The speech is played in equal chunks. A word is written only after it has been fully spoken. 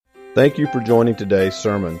Thank you for joining today's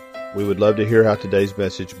sermon. We would love to hear how today's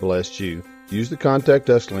message blessed you. Use the Contact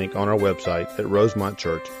Us link on our website at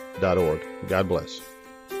rosemontchurch.org. God bless.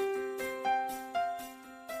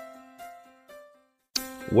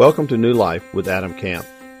 Welcome to New Life with Adam Camp.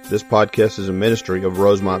 This podcast is a ministry of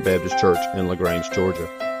Rosemont Baptist Church in LaGrange,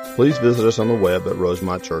 Georgia. Please visit us on the web at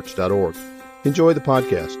rosemontchurch.org. Enjoy the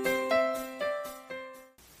podcast.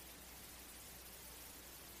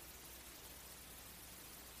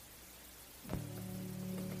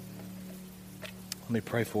 Let me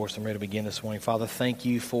pray for us. I'm ready to begin this morning. Father, thank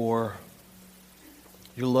you for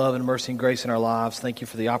your love and mercy and grace in our lives. Thank you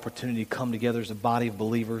for the opportunity to come together as a body of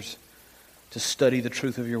believers to study the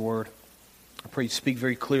truth of your word. I pray you speak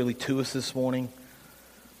very clearly to us this morning.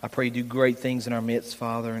 I pray you do great things in our midst,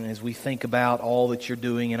 Father. And as we think about all that you're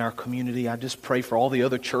doing in our community, I just pray for all the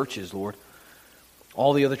other churches, Lord.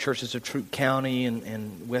 All the other churches of Troup County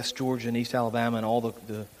and West Georgia and East Alabama and all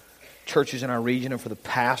the churches in our region, and for the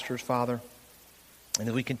pastors, Father. And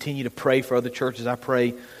as we continue to pray for other churches, I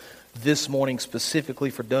pray this morning specifically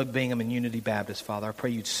for Doug Bingham and Unity Baptist, Father. I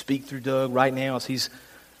pray you'd speak through Doug right now as he's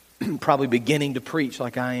probably beginning to preach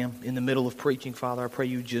like I am in the middle of preaching, Father. I pray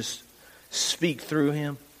you just speak through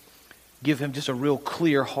him. Give him just a real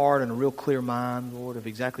clear heart and a real clear mind, Lord, of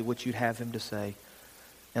exactly what you'd have him to say.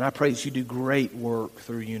 And I pray that you do great work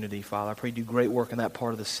through Unity, Father. I pray you do great work in that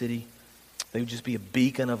part of the city. They would just be a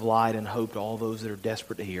beacon of light and hope to all those that are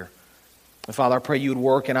desperate to hear. And Father, I pray you would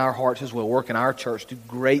work in our hearts as well, work in our church, do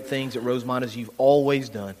great things at Rosemont as you've always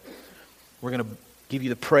done. We're going to give you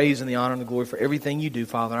the praise and the honor and the glory for everything you do,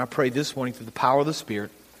 Father. And I pray this morning through the power of the Spirit,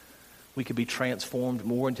 we could be transformed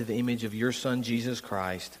more into the image of your Son, Jesus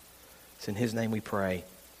Christ. It's in his name we pray.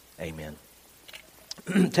 Amen.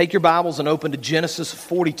 Take your Bibles and open to Genesis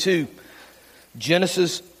 42.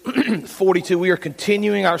 Genesis 42. We are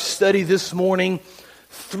continuing our study this morning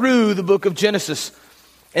through the book of Genesis.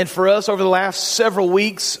 And for us, over the last several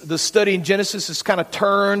weeks, the study in Genesis has kind of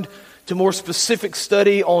turned to more specific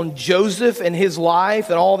study on Joseph and his life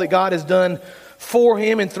and all that God has done for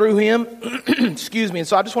him and through him. Excuse me. And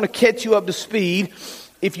so I just want to catch you up to speed.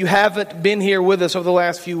 If you haven't been here with us over the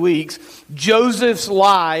last few weeks, Joseph's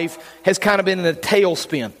life has kind of been in a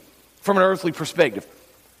tailspin from an earthly perspective.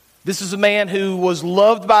 This is a man who was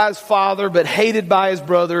loved by his father but hated by his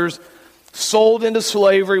brothers, sold into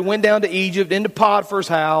slavery, went down to Egypt, into Potiphar's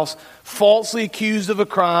house, falsely accused of a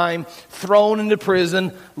crime, thrown into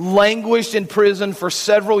prison, languished in prison for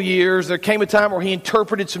several years. There came a time where he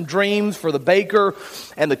interpreted some dreams for the baker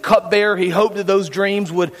and the cupbearer. He hoped that those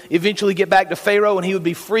dreams would eventually get back to Pharaoh and he would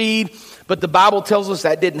be freed. But the Bible tells us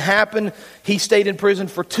that didn't happen. He stayed in prison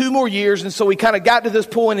for 2 more years. And so we kind of got to this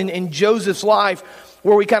point in Joseph's life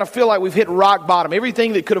where we kind of feel like we've hit rock bottom.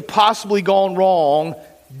 Everything that could have possibly gone wrong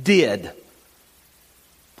did.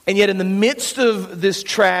 And yet in the midst of this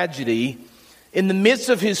tragedy, in the midst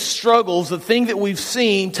of his struggles, the thing that we've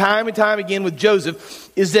seen time and time again with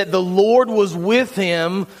Joseph is that the Lord was with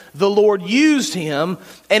him, the Lord used him,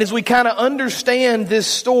 and as we kind of understand this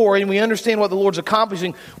story and we understand what the Lord's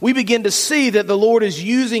accomplishing, we begin to see that the Lord is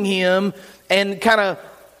using him and kind of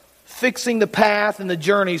fixing the path and the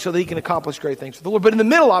journey so that he can accomplish great things for the Lord. But in the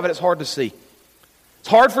middle of it, it's hard to see. It's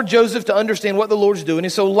hard for Joseph to understand what the Lord's doing.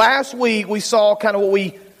 And so last week we saw kind of what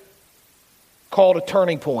we called a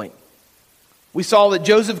turning point. We saw that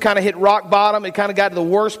Joseph kind of hit rock bottom. It kind of got to the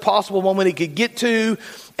worst possible moment he could get to.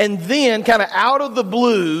 And then kind of out of the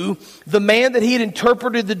blue, the man that he had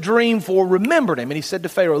interpreted the dream for remembered him. And he said to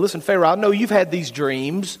Pharaoh, listen, Pharaoh, I know you've had these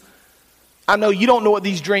dreams. I know you don't know what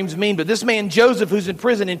these dreams mean, but this man Joseph who's in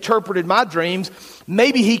prison interpreted my dreams.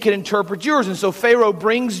 Maybe he can interpret yours. And so Pharaoh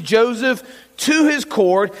brings Joseph to his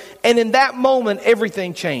court. And in that moment,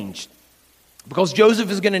 everything changed. Because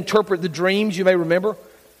Joseph is going to interpret the dreams, you may remember.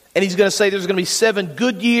 And he's going to say there's going to be 7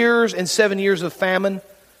 good years and 7 years of famine.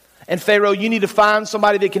 And Pharaoh, you need to find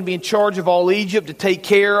somebody that can be in charge of all Egypt to take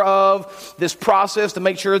care of this process, to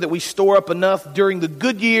make sure that we store up enough during the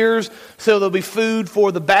good years so there'll be food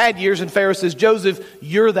for the bad years. And Pharaoh says, Joseph,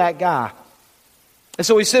 you're that guy. And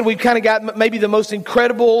so he said we've kind of got maybe the most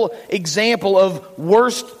incredible example of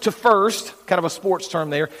worst to first, kind of a sports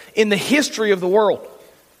term there, in the history of the world.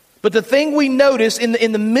 But the thing we notice in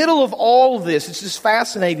the middle of all of this, it's just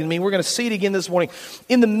fascinating to me. We're going to see it again this morning.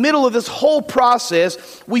 In the middle of this whole process,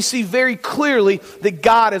 we see very clearly that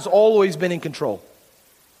God has always been in control.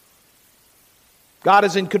 God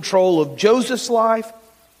is in control of Joseph's life.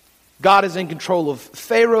 God is in control of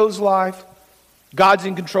Pharaoh's life. God's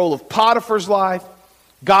in control of Potiphar's life.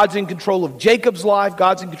 God's in control of Jacob's life.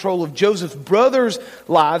 God's in control of Joseph's brothers'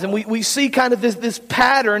 lives. And we see kind of this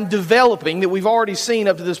pattern developing that we've already seen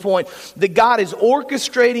up to this point, that God is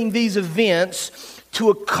orchestrating these events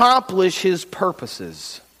to accomplish His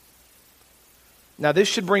purposes. Now, this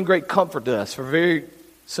should bring great comfort to us for very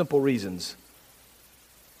simple reasons.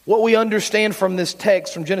 What we understand from this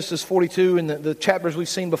text, from Genesis 42 and the chapters we've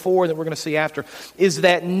seen before and that we're going to see after, is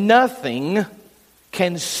that nothing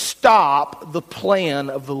can stop the plan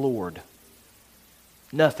of the Lord.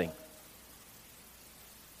 Nothing.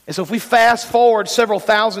 And so if we fast forward several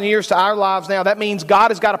thousand years to our lives now, that means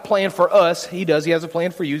God has got a plan for us. He does. He has a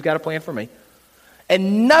plan for you. He's got a plan for me.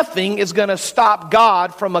 And nothing is going to stop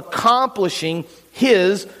God from accomplishing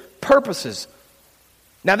His purposes.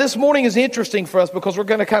 Now, this morning is interesting for us because we're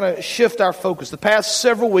going to kind of shift our focus. The past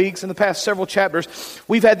several weeks and the past several chapters,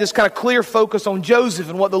 we've had this kind of clear focus on Joseph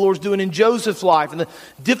and what the Lord's doing in Joseph's life and the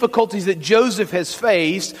difficulties that Joseph has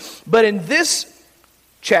faced. But in this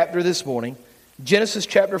chapter this morning, Genesis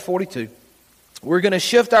chapter 42, we're going to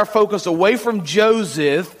shift our focus away from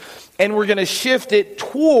Joseph and we're going to shift it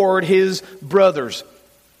toward his brothers.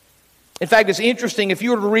 In fact, it's interesting, if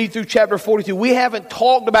you were to read through chapter 42, we haven't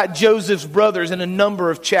talked about Joseph's brothers in a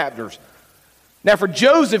number of chapters. Now, for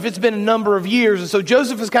Joseph, it's been a number of years, and so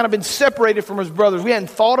Joseph has kind of been separated from his brothers. We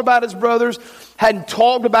hadn't thought about his brothers, hadn't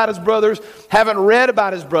talked about his brothers, haven't read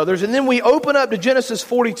about his brothers. And then we open up to Genesis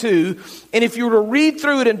 42, and if you were to read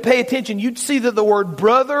through it and pay attention, you'd see that the word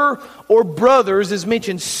brother or brothers is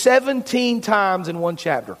mentioned 17 times in one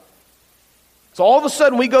chapter. So all of a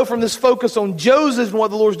sudden we go from this focus on Joseph and what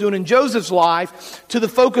the Lord's doing in Joseph's life to the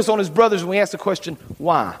focus on his brothers, and we ask the question,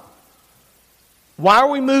 why? Why are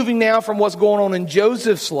we moving now from what's going on in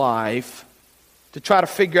Joseph's life to try to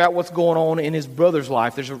figure out what's going on in his brother's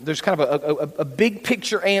life? There's kind of a big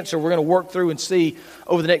picture answer we're going to work through and see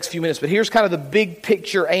over the next few minutes. But here's kind of the big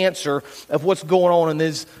picture answer of what's going on in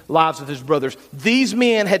his lives with his brothers. These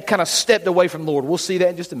men had kind of stepped away from the Lord. We'll see that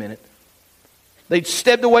in just a minute. They'd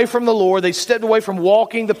stepped away from the Lord. They stepped away from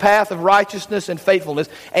walking the path of righteousness and faithfulness.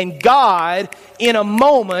 And God, in a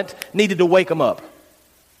moment, needed to wake them up.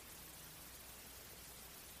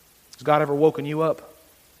 Has God ever woken you up?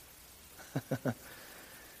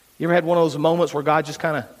 You ever had one of those moments where God just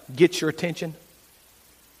kind of gets your attention?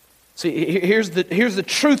 See, here's the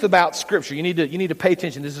truth about Scripture. You need to pay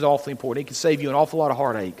attention. This is awfully important. It can save you an awful lot of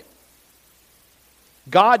heartache.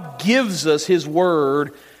 God gives us His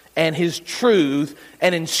Word and His truth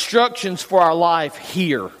and instructions for our life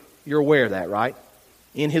here. You're aware of that, right?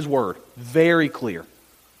 In His Word. Very clear.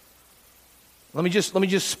 Let me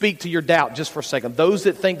just speak to your doubt just for a second. Those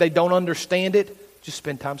that think they don't understand it, just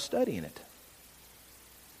spend time studying it.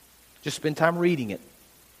 Just spend time reading it.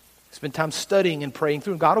 Spend time studying and praying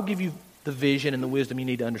through. And God will give you the vision and the wisdom you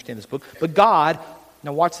need to understand this book. But God,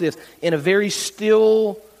 now watch this, in a very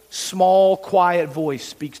still, small, quiet voice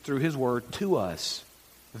speaks through His Word to us.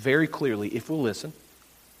 Very clearly, if we'll listen.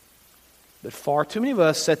 But far too many of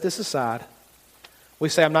us set this aside. We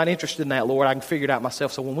say, I'm not interested in that, Lord. I can figure it out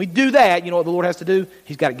myself. So when we do that, you know what the Lord has to do?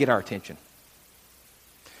 He's got to get our attention.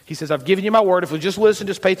 He says, I've given you my word. If we just listen,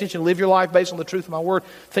 just pay attention, live your life based on the truth of my word,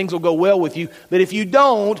 things will go well with you. But if you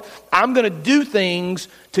don't, I'm going to do things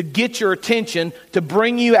to get your attention, to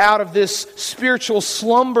bring you out of this spiritual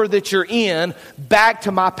slumber that you're in, back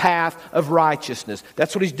to my path of righteousness.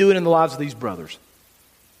 That's what He's doing in the lives of these brothers.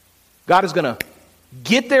 God is going to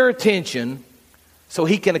get their attention so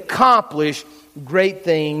He can accomplish great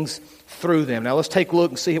things through them. Now let's take a look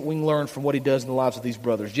and see what we can learn from what He does in the lives of these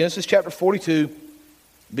brothers. Genesis chapter 42,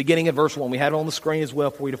 beginning at verse 1. We have it on the screen as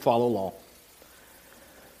well for you to follow along.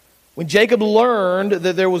 When Jacob learned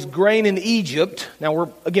that there was grain in Egypt,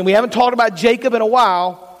 now we haven't talked about Jacob in a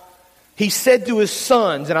while, he said to his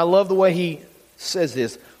sons, and I love the way he says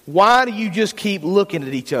this, why do you just keep looking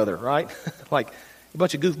at each other, right? Like a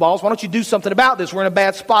bunch of goofballs. Why don't you do something about this? We're in a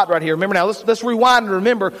bad spot right here. Remember now, let's rewind and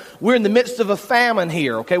remember, we're in the midst of a famine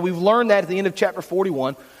here. Okay, we've learned that at the end of chapter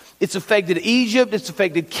 41. It's affected Egypt. It's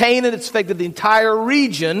affected Canaan. It's affected the entire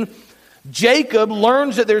region. Jacob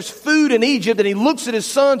learns that there's food in Egypt, and he looks at his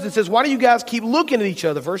sons and says, why do you guys keep looking at each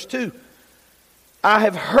other? Verse 2. I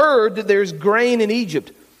have heard that there's grain in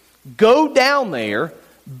Egypt. Go down there,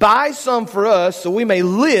 buy some for us so we may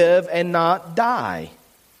live and not die.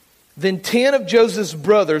 Then 10 of Joseph's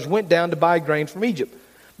brothers went down to buy grain from Egypt.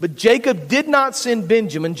 But Jacob did not send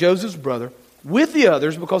Benjamin, Joseph's brother, with the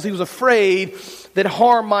others because he was afraid that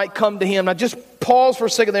harm might come to him. Now just pause for a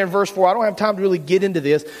second there in verse 4. I don't have time to really get into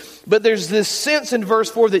this. But there's this sense in verse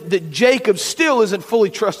 4 that Jacob still isn't fully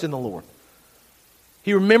trusting the Lord.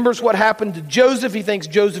 He remembers what happened to Joseph. He thinks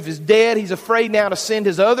Joseph is dead. He's afraid now to send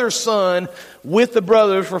his other son with the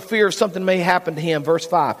brothers for fear of something may happen to him. Verse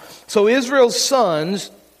 5. So Israel's sons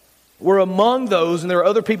were among those, and there are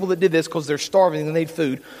other people that did this because they're starving and they need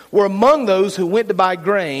food, were among those who went to buy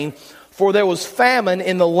grain, for there was famine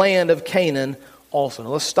in the land of Canaan also. Now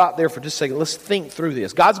let's stop there for just a second. Let's think through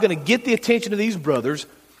this. God's going to get the attention of these brothers.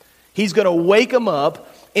 He's going to wake them up.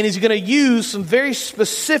 And He's going to use some very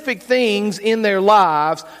specific things in their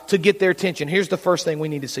lives to get their attention. Here's the first thing we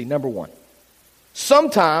need to see. Number one.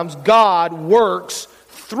 Sometimes God works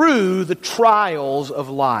through the trials of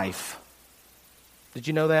life. Did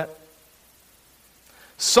you know that?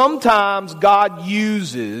 Sometimes God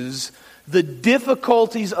uses the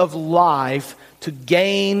difficulties of life to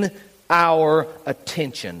gain our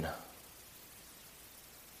attention.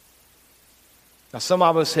 Now, some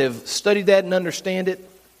of us have studied that and understand it.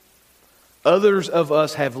 Others of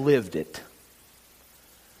us have lived it.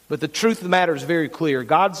 But the truth of the matter is very clear.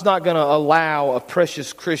 God's not going to allow a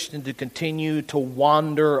precious Christian to continue to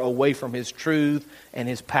wander away from His truth and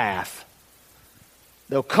His path.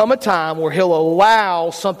 There'll come a time where He'll allow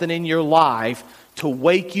something in your life to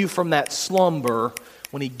wake you from that slumber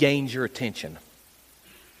when He gains your attention.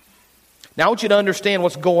 Now I want you to understand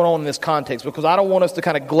what's going on in this context, because I don't want us to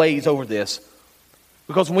kind of glaze over this.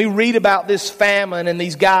 Because when we read about this famine and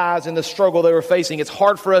these guys and the struggle they were facing, it's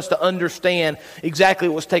hard for us to understand exactly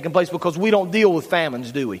what was taking place because we don't deal with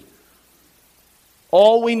famines, do we?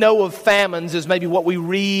 All we know of famines is maybe what we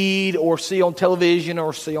read or see on television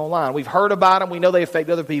or see online. We've heard about them. We know they affect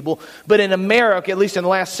other people. But in America, at least in the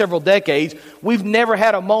last several decades, we've never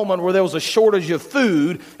had a moment where there was a shortage of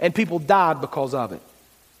food and people died because of it.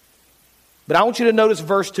 But I want you to notice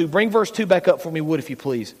verse 2. Bring verse 2 back up for me, Wood, if you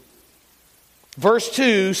please. Verse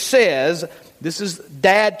 2 says, this is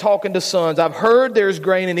dad talking to sons, I've heard there's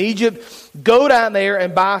grain in Egypt. Go down there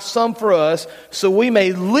and buy some for us so we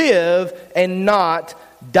may live and not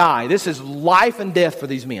die. This is life and death for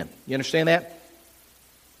these men. You understand that?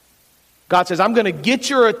 God says, I'm going to get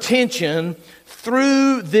your attention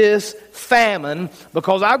through this famine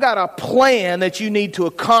because I've got a plan that you need to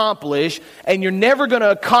accomplish, and you're never going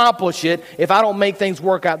to accomplish it if I don't make things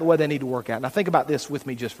work out the way they need to work out. Now think about this with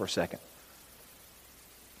me just for a second.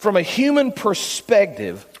 From a human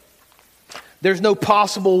perspective, there's no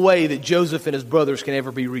possible way that Joseph and his brothers can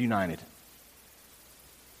ever be reunited.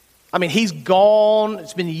 I mean, he's gone.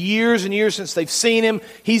 It's been years and years since they've seen him.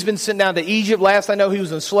 He's been sent down to Egypt. Last I know, he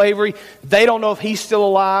was in slavery. They don't know if he's still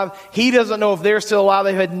alive. He doesn't know if they're still alive.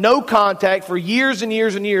 They've had no contact for years and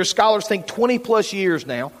years and years. Scholars think 20 plus years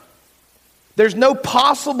now. There's no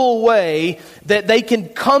possible way that they can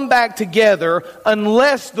come back together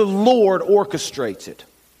unless the Lord orchestrates it.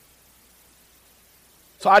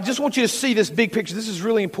 So I just want you to see this big picture. This is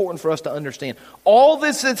really important for us to understand. All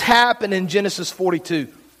this that's happened in Genesis 42,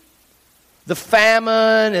 the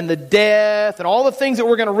famine and the death and all the things that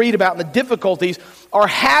we're going to read about and the difficulties are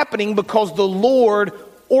happening because the Lord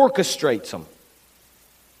orchestrates them.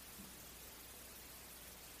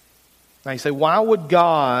 Now you say, why would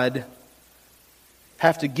God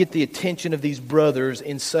have to get the attention of these brothers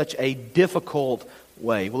in such a difficult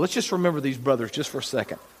way? Well, let's just remember these brothers just for a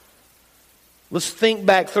second. Let's think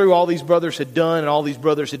back through all these brothers had done and all these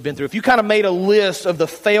brothers had been through. If you kind of made a list of the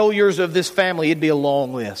failures of this family, it'd be a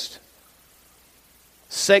long list.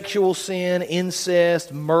 Sexual sin,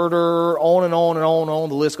 incest, murder, on and on and on and on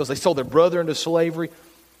the list, because they sold their brother into slavery.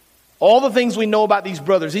 All the things we know about these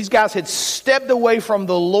brothers, these guys had stepped away from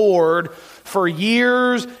the Lord for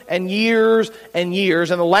years and years and years.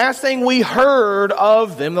 And the last thing we heard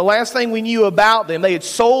of them, the last thing we knew about them, they had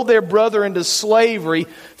sold their brother into slavery,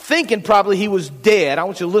 thinking probably he was dead. I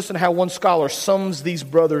want you to listen to how one scholar sums these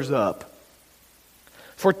brothers up.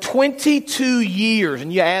 For 22 years,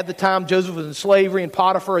 and you add the time Joseph was in slavery and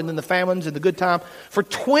Potiphar and then the famines and the good time. For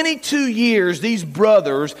 22 years, these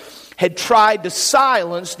brothers had tried to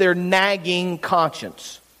silence their nagging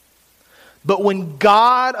conscience. But when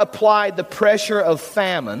God applied the pressure of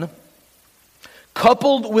famine,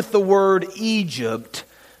 coupled with the word Egypt,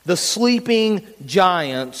 the sleeping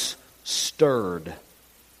giants stirred.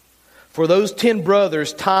 For those 10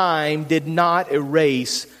 brothers, time did not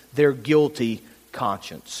erase their guilty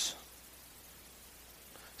conscience.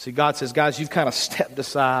 See, God says, guys, you've kind of stepped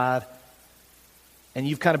aside and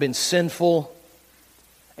you've kind of been sinful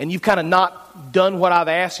and you've kind of not done what I've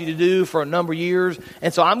asked you to do for a number of years.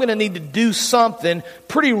 And so I'm going to need to do something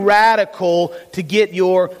pretty radical to get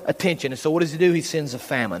your attention. And so what does he do? He sends a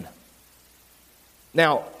famine.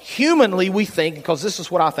 Now, humanly we think, because this is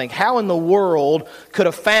what I think, how in the world could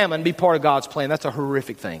a famine be part of God's plan? That's a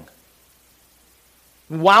horrific thing.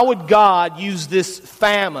 Why would God use this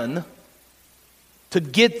famine to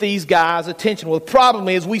get these guys' attention? Well, the problem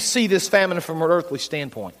is we see this famine from an earthly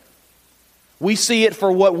standpoint. We see it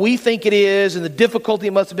for what we think it is and the difficulty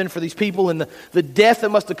it must have been for these people and the death that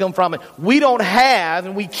must have come from it. We don't have,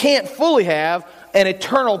 and we can't fully have, an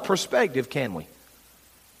eternal perspective, can we?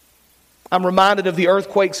 I'm reminded of the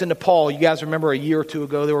earthquakes in Nepal. You guys remember a year or two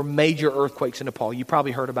ago, there were major earthquakes in Nepal. You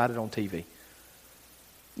probably heard about it on TV.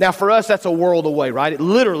 Now, for us, that's a world away, right? It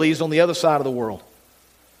literally is on the other side of the world.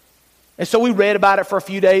 And so we read about it for a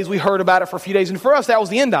few days. We heard about it for a few days. And for us, that was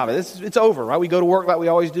the end of it. It's over, right? We go to work like we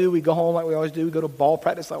always do. We go home like we always do. We go to ball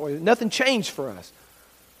practice like we always do. Nothing changed for us.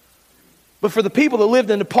 But for the people that lived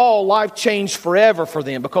in Nepal, life changed forever for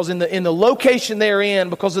them. Because in the location they're in,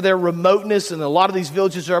 because of their remoteness, and a lot of these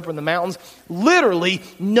villages are up in the mountains, literally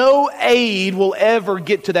no aid will ever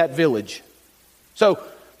get to that village. So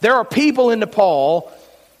there are people in Nepal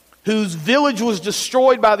whose village was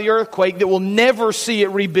destroyed by the earthquake that will never see it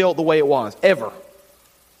rebuilt the way it was, ever.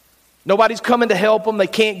 Nobody's coming to help them. They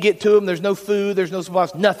can't get to them. There's no food. There's no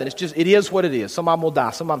supplies. Nothing. It's just, it is what it is. Some of them will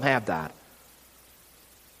die. Some of them have died.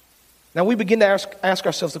 Now we begin to ask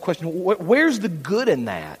ourselves the question, where's the good in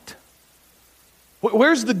that?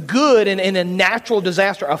 Where's the good in a natural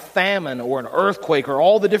disaster, a famine or an earthquake or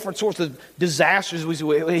all the different sorts of disasters we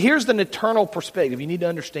see? Here's an eternal perspective. You need to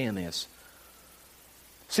understand this.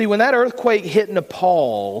 See, when that earthquake hit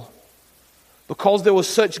Nepal, because there was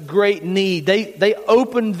such great need, they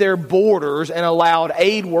opened their borders and allowed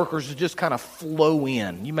aid workers to just kind of flow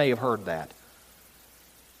in. You may have heard that.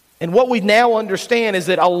 And what we now understand is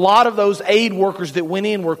that a lot of those aid workers that went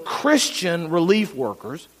in were Christian relief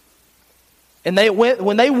workers. And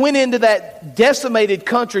when they went into that decimated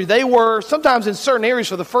country, they were, sometimes in certain areas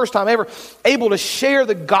for the first time ever, able to share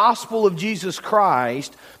the gospel of Jesus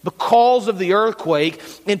Christ because of the earthquake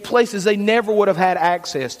in places they never would have had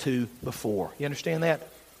access to before. You understand that?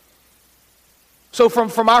 So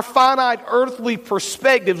from our finite earthly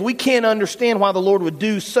perspectives, we can't understand why the Lord would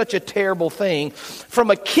do such a terrible thing.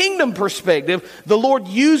 From a kingdom perspective, the Lord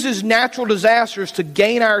uses natural disasters to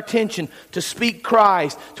gain our attention, to speak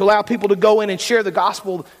Christ, to allow people to go in and share the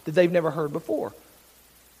gospel that they've never heard before.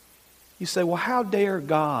 You say, well, how dare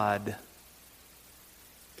God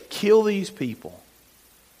kill these people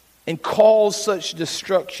and cause such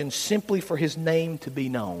destruction simply for His name to be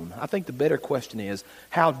known? I think the better question is,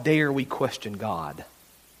 how dare we question God?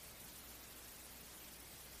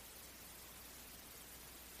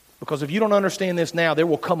 Because if you don't understand this now, there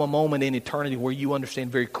will come a moment in eternity where you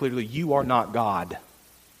understand very clearly you are not God.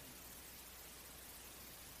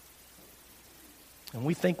 And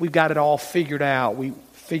we think we've got it all figured out. We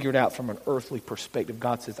figured out from an earthly perspective.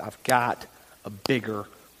 God says, I've got a bigger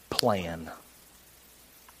plan.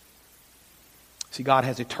 See, God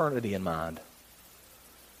has eternity in mind.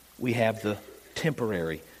 We have the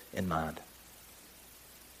temporary in mind.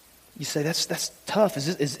 You say, that's tough.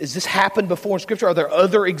 Is this happened before in Scripture? Are there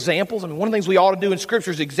other examples? I mean, one of the things we ought to do in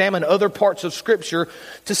Scripture is examine other parts of Scripture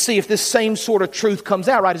to see if this same sort of truth comes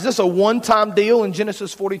out, right? Is this a one-time deal in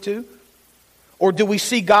Genesis 42? Or do we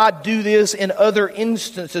see God do this in other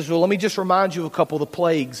instances? Well, let me just remind you of a couple of the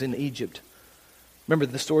plagues in Egypt. Remember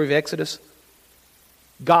the story of Exodus?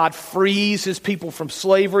 God frees His people from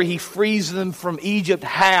slavery. He frees them from Egypt.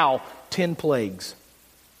 How? 10 plagues.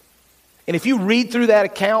 And if you read through that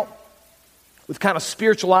account with kind of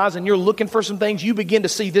spiritual eyes and you're looking for some things, you begin to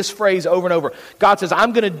see this phrase over and over. God says,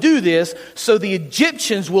 I'm going to do this so the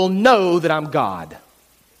Egyptians will know that I'm God.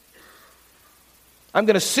 I'm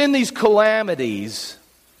going to send these calamities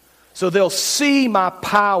so they'll see my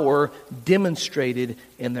power demonstrated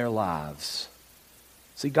in their lives.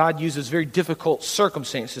 See, God uses very difficult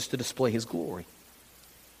circumstances to display His glory.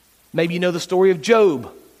 Maybe you know the story of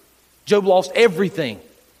Job. Job lost everything.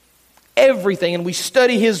 Everything. And we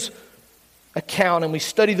study his account and we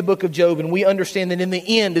study the book of Job and we understand that in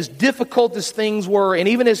the end, as difficult as things were, and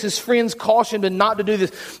even as his friends cautioned him not to do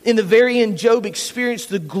this, in the very end, Job experienced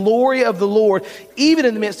the glory of the Lord, even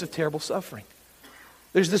in the midst of terrible suffering.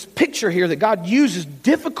 There's this picture here that God uses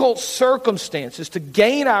difficult circumstances to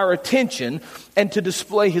gain our attention and to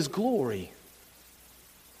display His glory.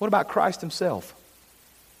 What about Christ Himself?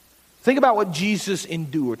 Think about what Jesus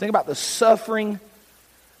endured. Think about the suffering.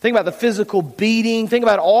 Think about the physical beating. Think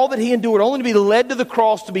about all that He endured, only to be led to the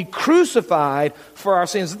cross, to be crucified for our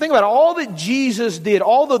sins. Think about all that Jesus did,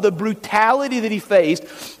 all the brutality that He faced.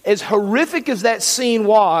 As horrific as that scene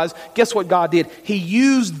was, guess what God did? He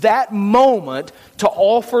used that moment to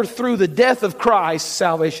offer through the death of Christ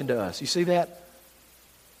salvation to us. You see that?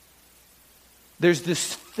 There's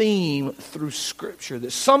this theme through Scripture that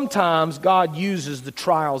sometimes God uses the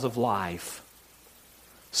trials of life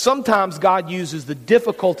Sometimes God uses the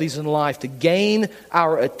difficulties in life to gain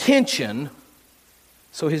our attention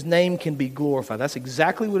so His name can be glorified. That's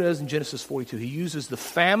exactly what it is in Genesis 42. He uses the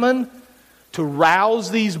famine to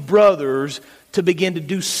rouse these brothers to begin to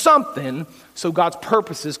do something so God's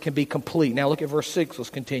purposes can be complete. Now look at verse 6. Let's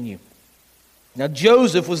continue. Now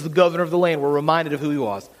Joseph was the governor of the land. We're reminded of who he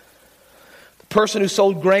was. The person who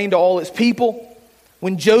sold grain to all its people.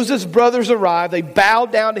 When Joseph's brothers arrived, they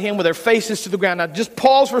bowed down to him with their faces to the ground. Now just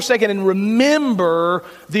pause for a second and remember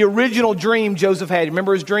the original dream Joseph had.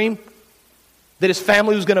 Remember his dream? That his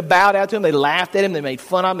family was going to bow down to him. They laughed at him. They made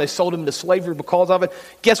fun of him. They sold him into slavery because of it.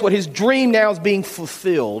 Guess what? His dream now is being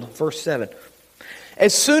fulfilled. Verse 7.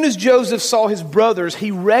 As soon as Joseph saw his brothers, he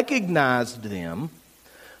recognized them,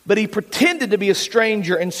 but he pretended to be a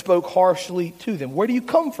stranger and spoke harshly to them. Where do you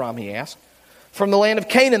come from? He asked. From the land of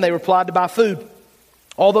Canaan, they replied, to buy food.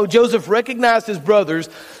 Although Joseph recognized his brothers,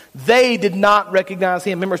 they did not recognize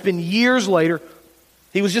him. Remember, it's been years later.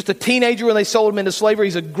 He was just a teenager when they sold him into slavery.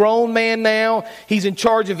 He's a grown man now. He's in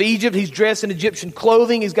charge of Egypt. He's dressed in Egyptian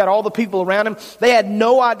clothing. He's got all the people around him. They had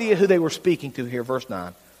no idea who they were speaking to here. Verse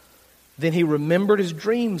 9. Then he remembered his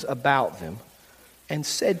dreams about them and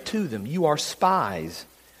said to them, you are spies.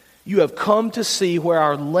 You have come to see where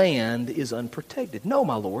our land is unprotected. No,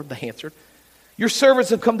 my lord, they answered. Your servants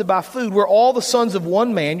have come to buy food. We're all the sons of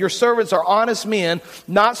one man. Your servants are honest men,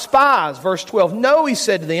 not spies. Verse 12. No, he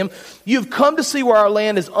said to them, you've come to see where our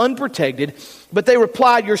land is unprotected. But they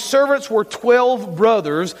replied, your servants were 12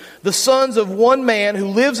 brothers, the sons of one man who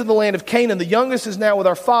lives in the land of Canaan. The youngest is now with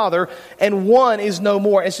our father, and one is no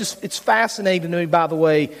more. It's fascinating to me, by the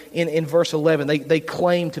way, in verse 11. They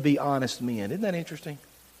claim to be honest men. Isn't that interesting?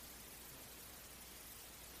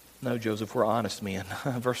 No, Joseph, we're honest men.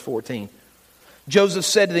 Verse 14. Joseph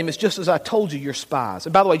said to them, it's just as I told you, you're spies.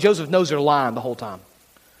 And by the way, Joseph knows they're lying the whole time.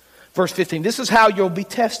 Verse 15, this is how you'll be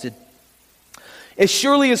tested. As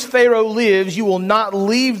surely as Pharaoh lives, you will not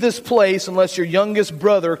leave this place unless your youngest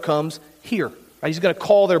brother comes here. Right, he's going to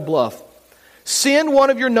call their bluff. Send one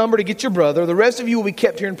of your number to get your brother. The rest of you will be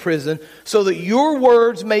kept here in prison so that your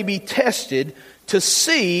words may be tested to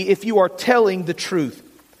see if you are telling the truth.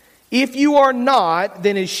 If you are not,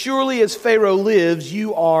 then as surely as Pharaoh lives,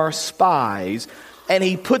 you are spies. And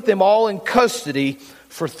he put them all in custody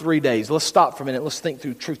for 3 days. Let's stop for a minute. Let's think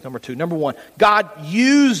through truth number 2. Number 1, God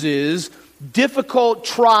uses difficult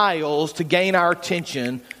trials to gain our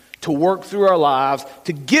attention, to work through our lives,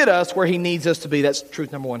 to get us where He needs us to be. That's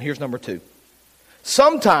truth number 1. Here's number 2.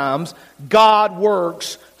 Sometimes God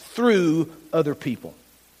works through other people.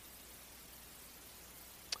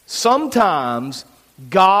 Sometimes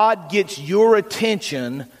God gets your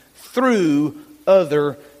attention through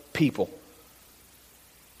other people.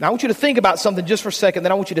 Now I want you to think about something just for a second,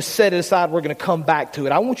 then I want you to set it aside. We're going to come back to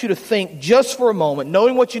it. I want you to think just for a moment,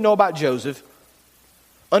 knowing what you know about Joseph,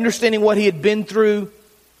 understanding what he had been through,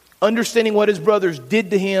 understanding what his brothers did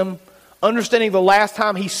to him, understanding the last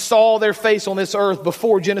time he saw their face on this earth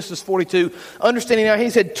before Genesis 42, understanding now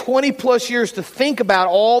he's had 20 plus years to think about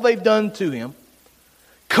all they've done to him.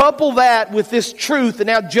 Couple that with this truth that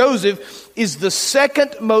now Joseph is the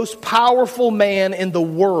second most powerful man in the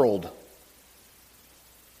world.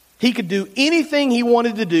 He could do anything he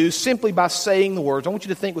wanted to do simply by saying the words. I want you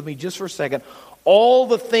to think with me just for a second. All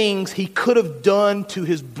the things he could have done to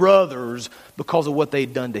his brothers because of what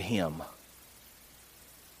they'd done to him.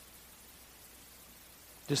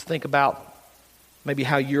 Just think about maybe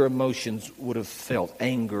how your emotions would have felt.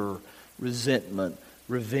 Anger, resentment,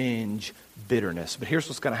 revenge, bitterness. But here's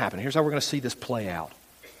what's going to happen. Here's how we're going to see this play out.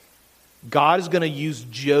 God is going to use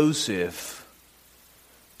Joseph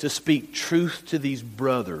to speak truth to these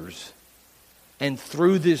brothers. And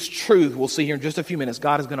through this truth, we'll see here in just a few minutes,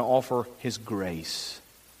 God is going to offer His grace.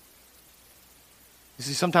 You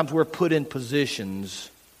see, sometimes we're put in positions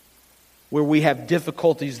where we have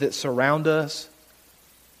difficulties that surround us.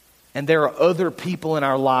 And there are other people in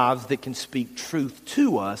our lives that can speak truth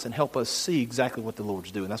to us and help us see exactly what the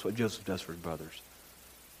Lord's doing. That's what Joseph does for his brothers.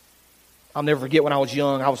 I'll never forget when I was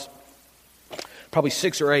young. I was probably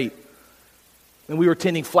 6 or 8. And we were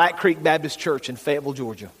attending Flat Creek Baptist Church in Fayetteville,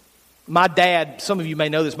 Georgia. My dad, some of you may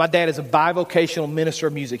know this, my dad is a bivocational minister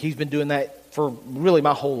of music. He's been doing that for really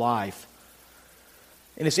my whole life.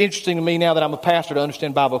 And it's interesting to me now that I'm a pastor to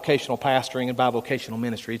understand bivocational pastoring and bivocational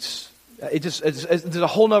ministry. It's there's a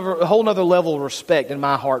whole nother level of respect in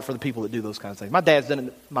my heart for the people that do those kinds of things. My dad's done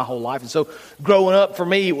it my whole life. And so growing up for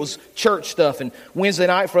me, it was church stuff. And Wednesday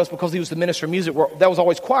night for us, because he was the minister of music, that was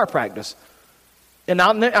always choir practice. And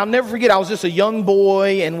I'll never forget, I was just a young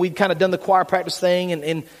boy, and we'd kind of done the choir practice thing,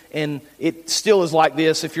 and it still is like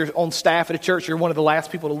this. If you're on staff at a church, you're one of the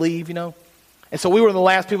last people to leave, you know. And so we were the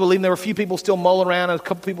last people leaving. There were a few people still mulling around and a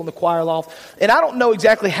couple people in the choir loft. And I don't know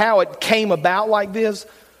exactly how it came about like this,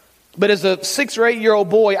 but as a 6 or 8 year old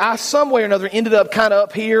boy, I some way or another ended up kind of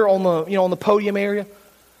up here on the, on the podium area.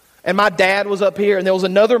 And my dad was up here, and there was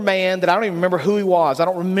another man that I don't even remember who he was. I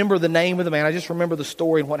don't remember the name of the man. I just remember the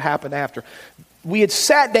story and what happened after. We had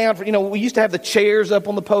sat down for, we used to have the chairs up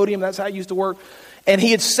on the podium. That's how it used to work. And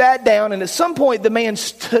he had sat down, and at some point the man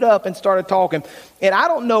stood up and started talking. And I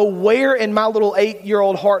don't know where in my little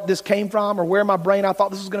 8-year-old heart this came from, or where in my brain I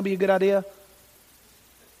thought this was going to be a good idea.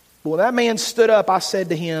 But when that man stood up, I said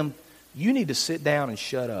to him, "You need to sit down and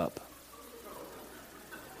shut up."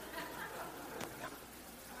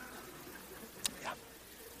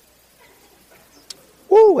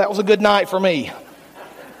 Woo, that was a good night for me.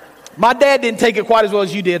 My dad didn't take it quite as well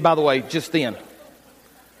as you did, by the way, just then.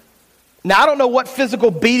 Now, I don't know what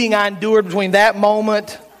physical beating I endured between that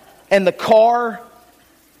moment and the car,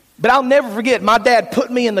 but I'll never forget, my dad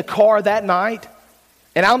put me in the car that night,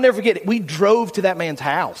 and I'll never forget, we drove to that man's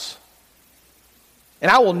house.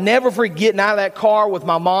 And I will never forget getting out of that car with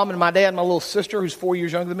my mom and my dad and my little sister, who's 4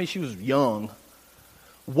 years younger than me. She was young.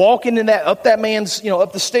 Walking in up that man's,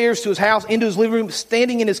 up the stairs to his house, into his living room,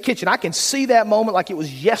 standing in his kitchen. I can see that moment like it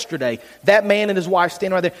was yesterday. That man and his wife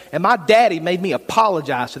standing right there. And my daddy made me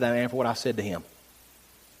apologize to that man for what I said to him.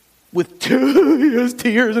 With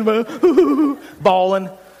tears in my bawling.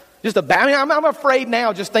 I'm afraid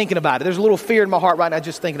now just thinking about it. There's a little fear in my heart right now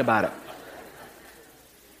just thinking about it.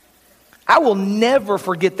 I will never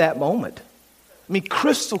forget that moment. I mean,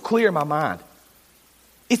 crystal clear in my mind.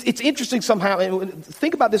 It's interesting somehow.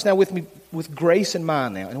 Think about this now with me, with grace in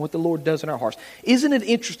mind now, and what the Lord does in our hearts. Isn't it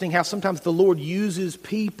interesting how sometimes the Lord uses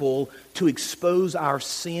people to expose our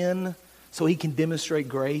sin so He can demonstrate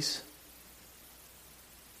grace?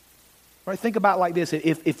 Right? Think about it like this.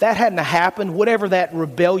 If that hadn't happened, whatever that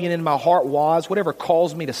rebellion in my heart was, whatever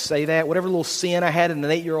caused me to say that, whatever little sin I had in an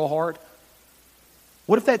 8-year-old heart,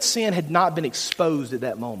 what if that sin had not been exposed at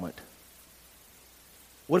that moment?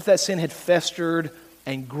 What if that sin had festered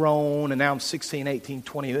and grown, and now I'm 16, 18,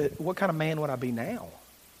 20. What kind of man would I be now?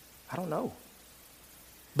 I don't know.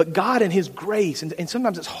 But God in His grace, and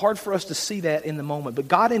sometimes it's hard for us to see that in the moment, but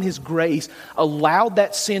God in His grace allowed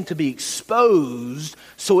that sin to be exposed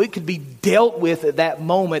so it could be dealt with at that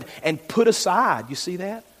moment and put aside. You see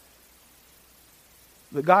that?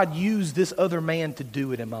 But God used this other man to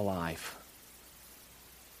do it in my life.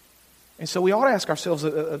 And so we ought to ask ourselves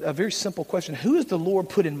a very simple question. Who has the Lord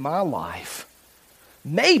put in my life?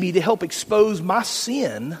 Maybe to help expose my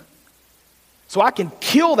sin so I can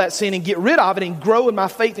kill that sin and get rid of it and grow in my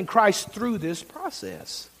faith in Christ through this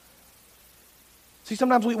process. See,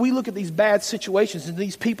 sometimes we look at these bad situations and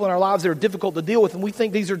these people in our lives that are difficult to deal with, and we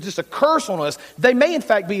think these are just a curse on us. They may in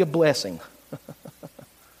fact be a blessing.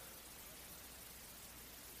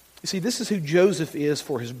 You see, this is who Joseph is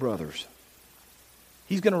for his brothers.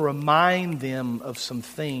 He's going to remind them of some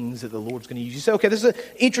things that the Lord's going to use. You say, okay, this is an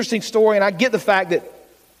interesting story, and I get the fact that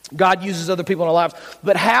God uses other people in our lives.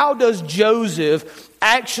 But how does Joseph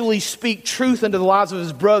actually speak truth into the lives of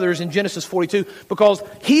his brothers in Genesis 42? Because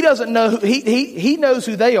he doesn't know, he knows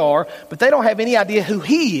who they are, but they don't have any idea who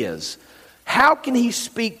he is. How can he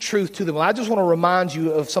speak truth to them? Well, I just want to remind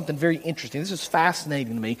you of something very interesting. This is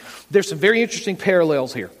fascinating to me. There's some very interesting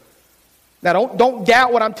parallels here. Now, don't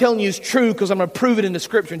doubt what I'm telling you is true, because I'm going to prove it in the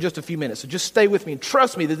Scripture in just a few minutes. So just stay with me and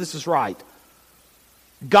trust me that this is right.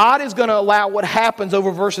 God is going to allow what happens over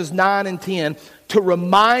verses 9 and 10 to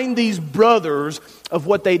remind these brothers of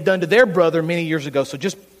what they'd done to their brother many years ago. So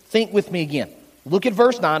just think with me again. Look at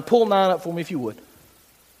verse 9. Pull 9 up for me if you would.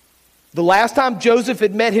 The last time Joseph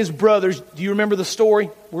had met his brothers, do you remember the story?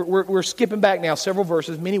 We're skipping back now several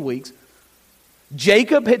verses, many weeks.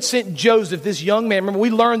 Jacob had sent Joseph, this young man. Remember, we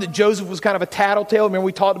learned that Joseph was kind of a tattletale. Remember,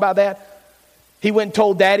 we talked about that? He went and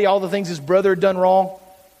told Daddy all the things his brother had done wrong.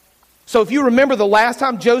 So if you remember, the last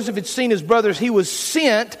time Joseph had seen his brothers, he was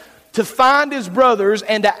sent to find his brothers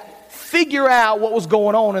and to figure out what was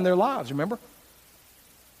going on in their lives, remember?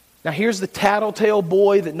 Now here's the tattletale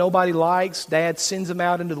boy that nobody likes. Dad sends him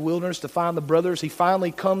out into the wilderness to find the brothers. He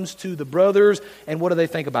finally comes to the brothers, and what do they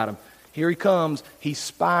think about him? Here he comes. He's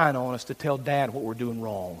spying on us to tell Dad what we're doing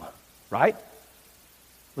wrong. Right?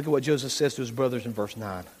 Look at what Joseph says to his brothers in verse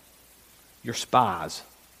 9. You're spies.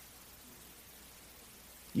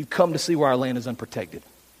 You've come to see where our land is unprotected.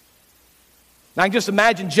 Now I can just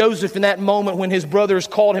imagine Joseph in that moment when his brothers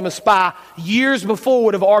called him a spy, years before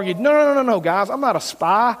would have argued, no, guys, I'm not a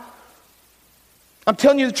spy. I'm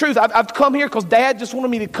telling you the truth. I've come here because Dad just wanted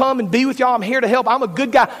me to come and be with y'all. I'm here to help. I'm a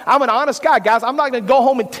good guy. I'm an honest guy, guys. I'm not going to go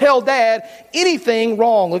home and tell Dad anything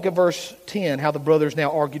wrong. Look at verse 10, how the brothers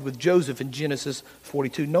now argued with Joseph in Genesis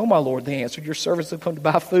 42. No, my Lord, they answered, your servants have come to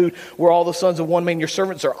buy food. We're all the sons of one man. Your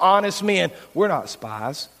servants are honest men. We're not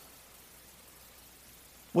spies.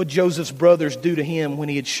 What did Joseph's brothers do to him when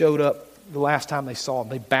he had showed up the last time they saw him?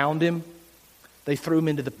 They bound him. They threw him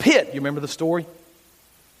into the pit. You remember the story?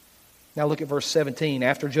 Now look at verse 17.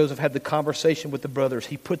 After Joseph had the conversation with the brothers,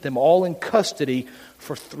 he put them all in custody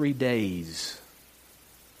for 3 days.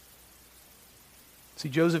 See,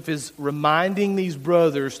 Joseph is reminding these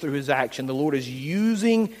brothers through his action. The Lord is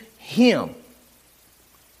using him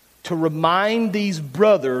to remind these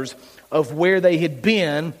brothers of where they had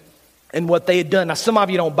been and what they had done. Now, some of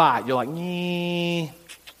you don't buy it. You're like,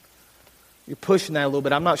 you're pushing that a little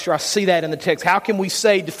bit. I'm not sure I see that in the text. How can we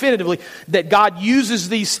say definitively that God uses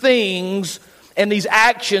these things and these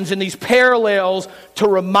actions and these parallels to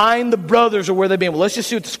remind the brothers of where they've been? Well, let's just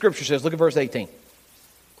see what the Scripture says. Look at verse 18.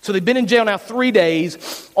 So they've been in jail now 3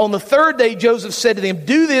 days. On the third day, Joseph said to them,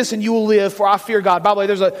 do this and you will live, for I fear God. By the way,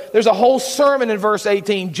 there's a whole sermon in verse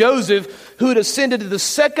 18. Joseph, who had ascended to the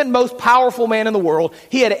second most powerful man in the world,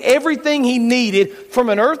 he had everything he needed. From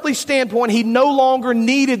an earthly standpoint, he no longer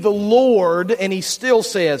needed the Lord. And he still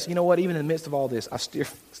says, you know what, even in the midst of all this, I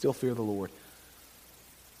still fear the Lord.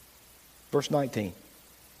 Verse 19.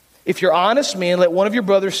 If you're honest men, let one of your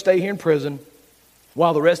brothers stay here in prison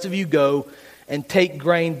while the rest of you go and take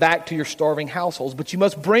grain back to your starving households. But you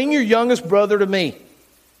must bring your youngest brother to me,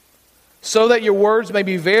 so that your words may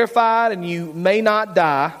be verified and you may not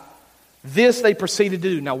die. This they proceeded to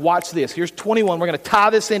do. Now watch this. Here's 21. We're going to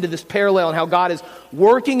tie this into this parallel and how God is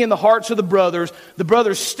working in the hearts of the brothers. The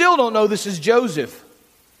brothers still don't know this is Joseph.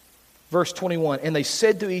 Verse 21. And they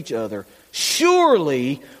said to each other,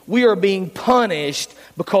 surely we are being punished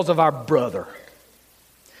because of our brother.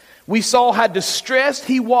 We saw how distressed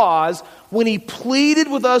he was when he pleaded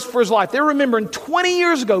with us for his life. They're remembering 20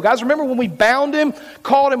 years ago. Guys, remember when we bound him,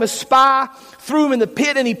 called him a spy, threw him in the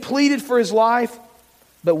pit, and he pleaded for his life?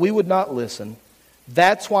 But we would not listen.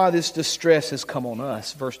 That's why this distress has come on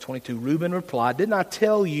us. Verse 22, Reuben replied, didn't I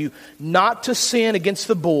tell you not to sin against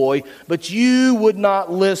the boy, but you would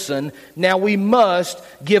not listen. Now we must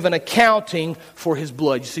give an accounting for his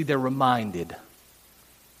blood. You see, they're reminded.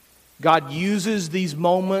 God uses these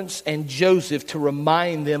moments and Joseph to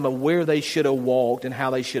remind them of where they should have walked and how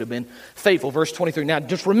they should have been faithful. Verse 23. Now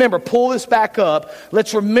just remember, pull this back up.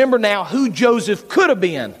 Let's remember now who Joseph could have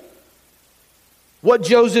been. What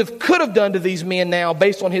Joseph could have done to these men now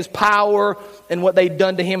based on his power and what they'd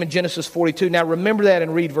done to him in Genesis 42. Now remember that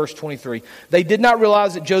and read verse 23. They did not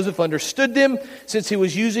realize that Joseph understood them. Since he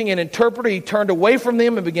was using an interpreter, he turned away from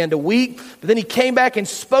them and began to weep. But then he came back and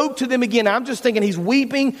spoke to them again. I'm just thinking he's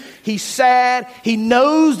weeping. He's sad. He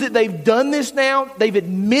knows that they've done this now. They've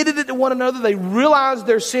admitted it to one another. They realize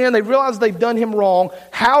their sin. They realize they've done him wrong.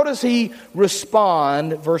 How does he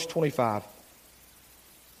respond? Verse 25.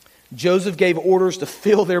 Joseph gave orders to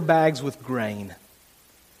fill their bags with grain,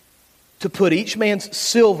 to put each man's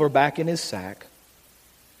silver back in his sack,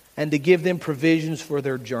 and to give them provisions for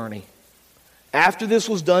their journey. After this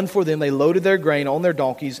was done for them, they loaded their grain on their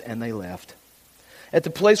donkeys and they left. At the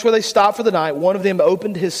place where they stopped for the night, one of them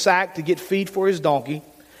opened his sack to get feed for his donkey.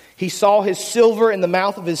 He saw his silver in the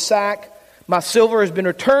mouth of his sack. My silver has been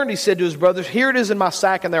returned, he said to his brothers. Here it is in my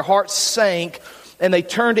sack, and their hearts sank. And they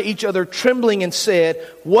turned to each other trembling and said,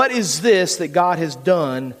 what is this that God has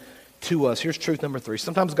done to us? Here's truth number 3.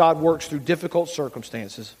 Sometimes God works through difficult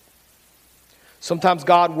circumstances. Sometimes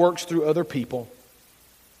God works through other people.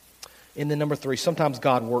 And then number 3, sometimes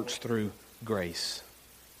God works through grace.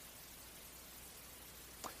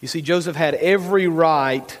 You see, Joseph had every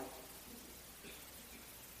right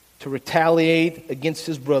to retaliate against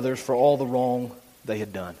his brothers for all the wrong they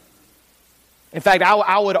had done. In fact,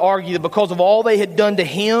 I would argue that because of all they had done to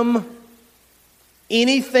him,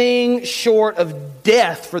 anything short of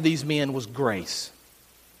death for these men was grace.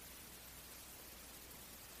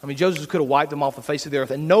 I mean, Joseph could have wiped them off the face of the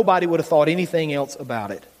earth and nobody would have thought anything else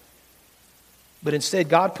about it. But instead,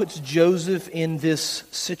 God puts Joseph in this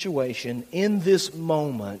situation, in this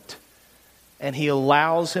moment, and he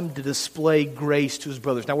allows him to display grace to his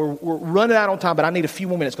brothers. Now, we're running out on time, but I need a few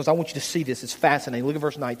more minutes because I want you to see this. It's fascinating. Look at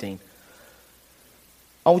verse 19.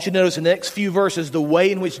 I want you to notice in the next few verses the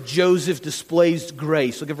way in which Joseph displays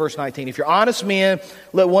grace. Look at verse 19. If you're honest men,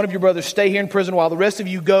 let one of your brothers stay here in prison while the rest of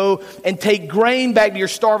you go and take grain back to your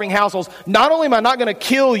starving households. Not only am I not going to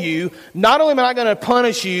kill you, not only am I not going to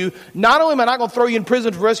punish you, not only am I not going to throw you in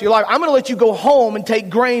prison for the rest of your life, I'm going to let you go home and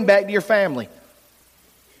take grain back to your family.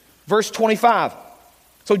 Verse 25.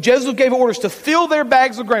 So Joseph gave orders to fill their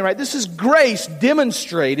bags with grain, right? This is grace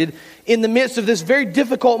demonstrated in the midst of this very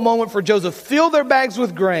difficult moment for Joseph. Fill their bags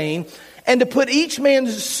with grain and to put each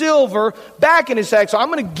man's silver back in his sack. So I'm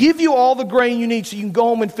going to give you all the grain you need so you can go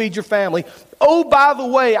home and feed your family. Oh, by the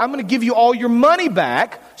way, I'm going to give you all your money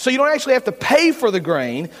back so you don't actually have to pay for the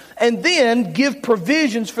grain, and then give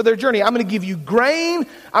provisions for their journey. I'm going to give you grain.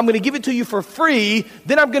 I'm going to give it to you for free.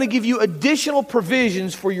 Then I'm going to give you additional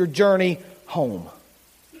provisions for your journey home.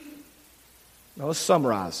 Now let's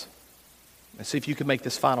summarize and see if you can make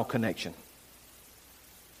this final connection.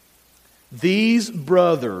 These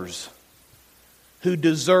brothers who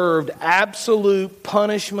deserved absolute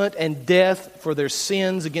punishment and death for their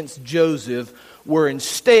sins against Joseph were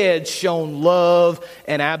instead shown love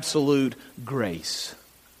and absolute grace.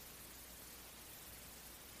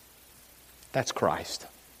 That's Christ.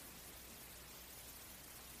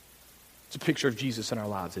 It's a picture of Jesus in our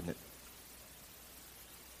lives, isn't it?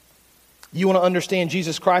 You want to understand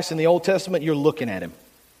Jesus Christ in the Old Testament, you're looking at Him.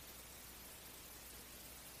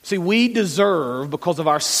 See, we deserve, because of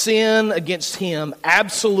our sin against Him,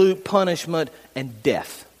 absolute punishment and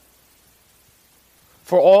death.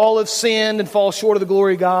 For all have sinned and fall short of the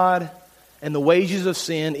glory of God, and the wages of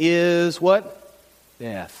sin is what?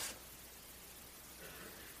 Death.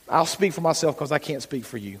 I'll speak for myself because I can't speak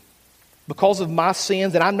for you. Because of my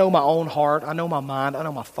sins, and I know my own heart, I know my mind, I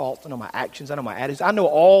know my thoughts, I know my actions, I know my attitudes. I know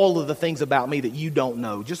all of the things about me that you don't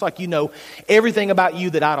know. Just like you know everything about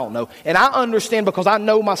you that I don't know. And I understand, because I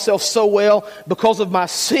know myself so well, because of my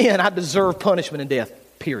sin, I deserve punishment and death.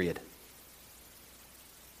 Period.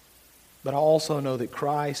 But I also know that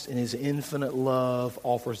Christ in His infinite love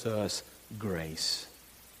offers us grace.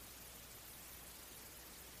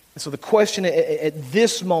 And so the question at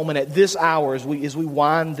this moment, at this hour, as we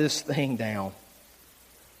wind this thing down,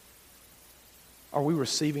 are we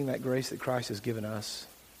receiving that grace that Christ has given us?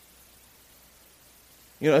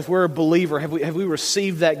 You know, if we're a believer, have we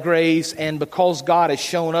received that grace? And because God has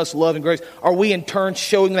shown us love and grace, are we in turn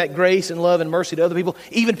showing that grace and love and mercy to other people,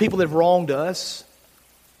 even people that have wronged us?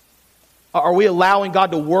 Are we allowing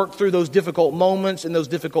God to work through those difficult moments and those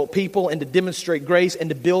difficult people and to demonstrate grace and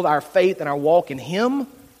to build our faith and our walk in Him?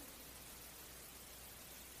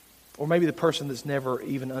 Or maybe the person that's never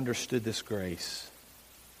even understood this grace.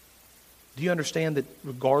 Do you understand that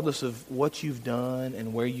regardless of what you've done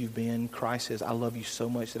and where you've been, Christ says, I love you so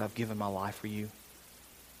much that I've given my life for you?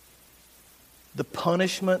 The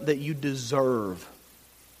punishment that you deserve,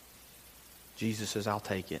 Jesus says, I'll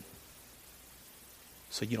take it.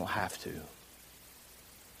 So you don't have to.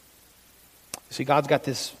 See, God's got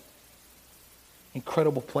this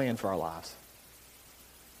incredible plan for our lives.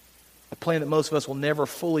 A plan that most of us will never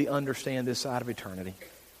fully understand this side of eternity.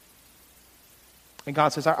 And God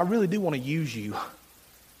says, I really do want to use you.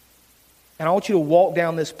 And I want you to walk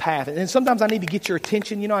down this path. And sometimes I need to get your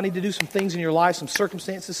attention. You know, I need to do some things in your life, some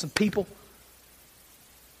circumstances, some people.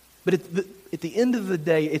 But at the end of the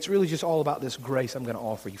day, it's really just all about this grace I'm going to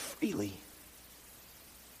offer you freely.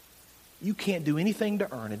 You can't do anything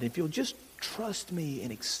to earn it. If you'll just trust me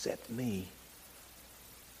and accept me,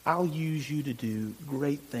 I'll use you to do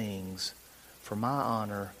great things for my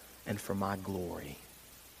honor and for my glory.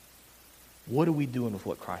 What are we doing with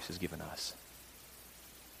what Christ has given us?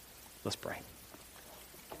 Let's pray.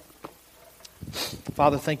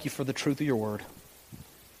 Father, thank you for the truth of your word.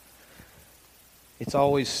 It's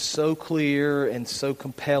always so clear and so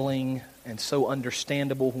compelling and so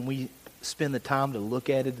understandable when we spend the time to look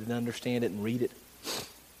at it and understand it and read it.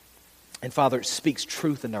 And Father, it speaks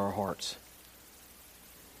truth into our hearts.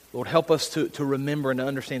 Lord, help us to remember and to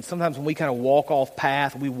understand. Sometimes when we kind of walk off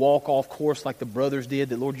path, we walk off course like the brothers did,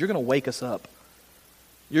 that Lord, you're going to wake us up.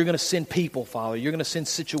 You're going to send people, Father. You're going to send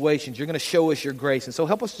situations. You're going to show us your grace. And so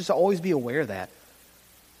help us just to always be aware of that.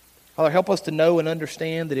 Father, help us to know and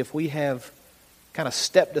understand that if we have kind of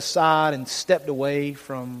stepped aside and stepped away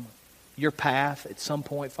from your path at some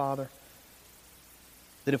point, Father,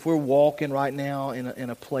 that if we're walking right now in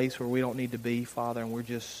a place where we don't need to be, Father, and we're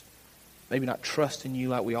just maybe not trusting you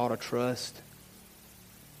like we ought to trust,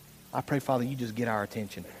 I pray, Father, you just get our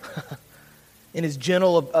attention. In as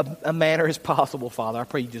gentle a manner as possible, Father, I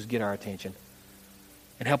pray you just get our attention.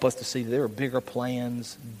 And help us to see that there are bigger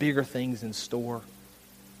plans, bigger things in store,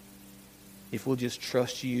 if we'll just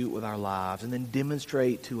trust you with our lives. And then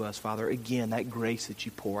demonstrate to us, Father, again, that grace that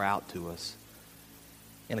you pour out to us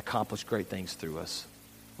and accomplish great things through us.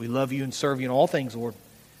 We love you and serve you in all things, Lord.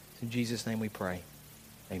 In Jesus' name we pray.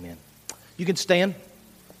 Amen. You can stand.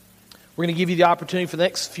 We're going to give you the opportunity for the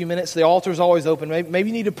next few minutes. The altar is always open. Maybe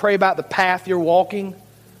you need to pray about the path you're walking.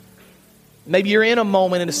 Maybe you're in a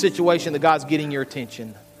moment in a situation that God's getting your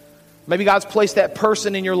attention. Maybe God's placed that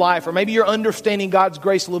person in your life, or maybe you're understanding God's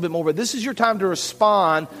grace a little bit more. But this is your time to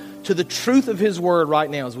respond to the truth of His Word right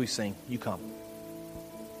now as we sing. You come.